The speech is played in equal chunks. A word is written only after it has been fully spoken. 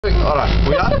Hold on.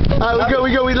 We on? Alright, we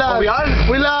go. We live. Oh, we on?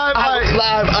 We live. Alright.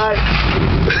 Live. Alright.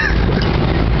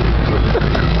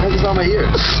 I just on my ear.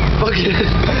 Fucking.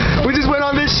 We just went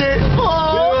on this shit. We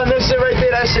went on this shit right there.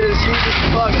 That shit is huge as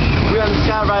fuck. We on the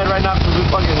SKYRIDE right now because we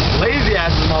fucking lazy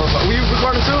asses motherfucker. We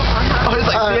recording too? Oh, it's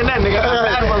like CNN, nigga.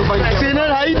 Bad motherfucker. CNN,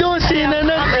 how you doing, CNN?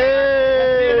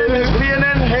 Hey.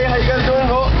 CNN. Hey, how you guys doing?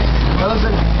 Oh.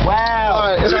 Listen.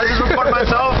 Wow. Alright. So I just recorded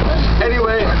myself.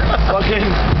 Anyway, fucking,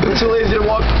 we're too lazy to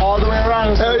walk all the way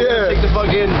around, so we're gonna take the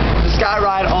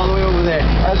SKYRIDE all the way over there.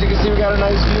 As you can see, we got a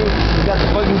nice view. We got the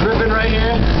fucking griffin right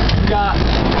here. We got,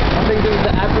 I think this is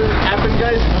the Appen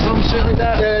guys, or some shit like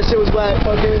that. Yeah, that shit was black.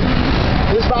 Fucking,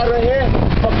 this spot right here,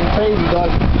 fucking crazy, dog.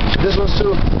 This one's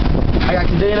too. I got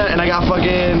Cadena and I got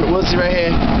fucking Wilsey right here,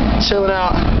 chilling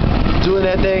out, doing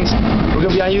their things. We're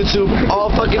gonna be on YouTube all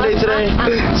fucking day today.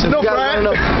 So no frat.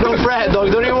 No frat,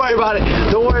 dog. Don't even worry about it.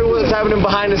 Don't worry what's happening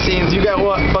behind the scenes. You got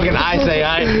what fucking I say,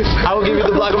 alright? I will give you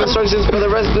the block of instructions for the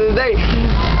rest of the day.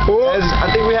 As I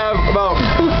think we have about,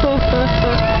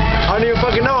 I don't even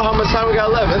fucking know how much time we got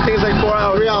left. I think it's like 4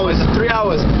 hours. 3 hours. 3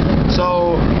 hours.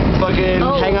 So fucking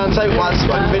hang on tight, watch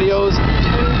fucking videos.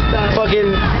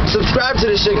 Fucking subscribe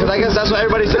to this shit, because I guess that's what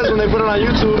everybody says when they put it on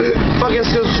YouTube. Fucking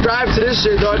subscribe to this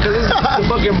shit, dog, because this is the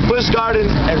fucking Busch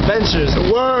Garden Adventures.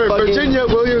 Word, fucking Virginia,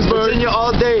 Williamsburg. Virginia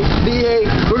all day, VA.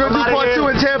 We're gonna do part 2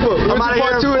 in Tampa. I'm out of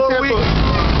here in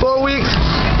 4 weeks.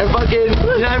 And fucking,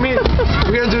 you know what I mean?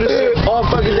 We're gonna do this shit all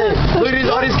fucking day. Look at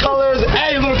all these colors.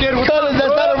 Hey, little kid. Colors,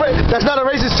 that's not a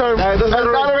racist term. That's not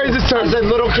a racist term. I said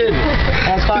little kid.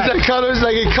 That's fine. It's like colors,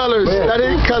 like in colors. That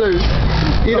ain't colors.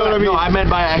 You know what I mean? No, I meant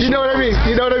by actually. You know what I mean?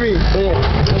 You know what I mean? Yeah.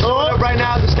 So right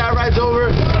now, the SKYRIDE's over.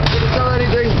 Didn't tell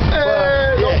anything.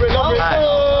 Hey, love it.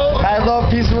 I love,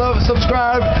 peace and love.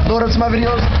 Subscribe. Load up to my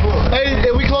videos. Hey,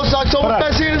 are we close to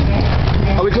Oktoberfest here?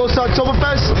 Are we close to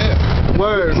Oktoberfest? Yeah.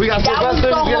 Word. We got Sylvester.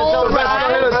 Tell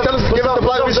us, give us the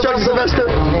block of instructions, Sylvester.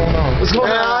 Let's go.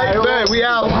 Alright, we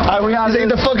out. We out. He's getting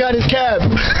the fuck out of his cab.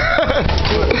 That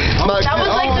was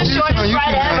like the shortest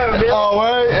ride ever, really. Oh,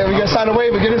 word. And we gotta sign a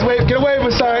waiver. Get his waiver. Get a waiver,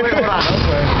 son. He's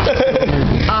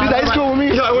like, it's cool with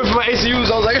me. Yo, I went for my ACUs.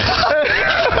 I was like,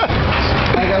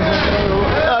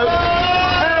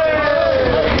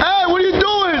 hey, what are you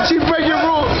doing? She breaking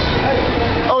rules.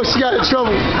 Oh, she got in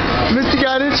trouble. Missy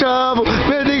got in trouble.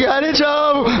 Missy got in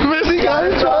trouble. Missy got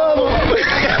in trouble.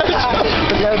 Missy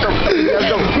got in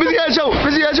trouble.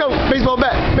 Missy got in trouble. Baseball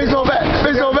bat. Baseball bat.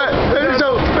 Baseball bat.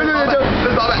 Baseball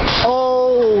bat.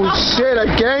 Oh shit, a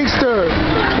gangster.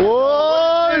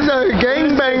 Whoa, he's a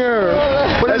gangbanger.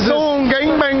 Assume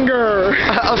gangbanger.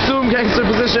 Assume gangster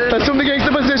position. Assume the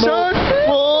gangster position. What?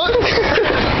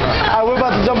 We're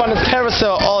about to jump on this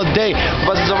carousel all day. We're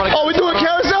about to jump on we're doing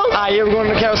carousel? Yeah, we're going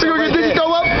to the carousel. We're gonna get this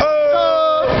throw up?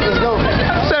 Let's go.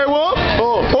 Say what?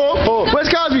 Oh. Where's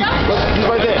Cosby? He's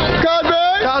right there.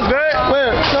 Cosby?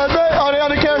 Where? Cosby? Oh, they on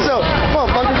the carousel.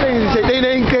 Oh, fucking thing. They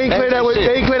ain't clear that with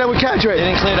Cadre. They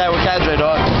didn't clear that with Cadre,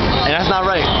 dog. And that's not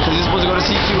right, because you're supposed to go to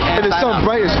CQ And the sun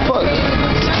bright as fuck.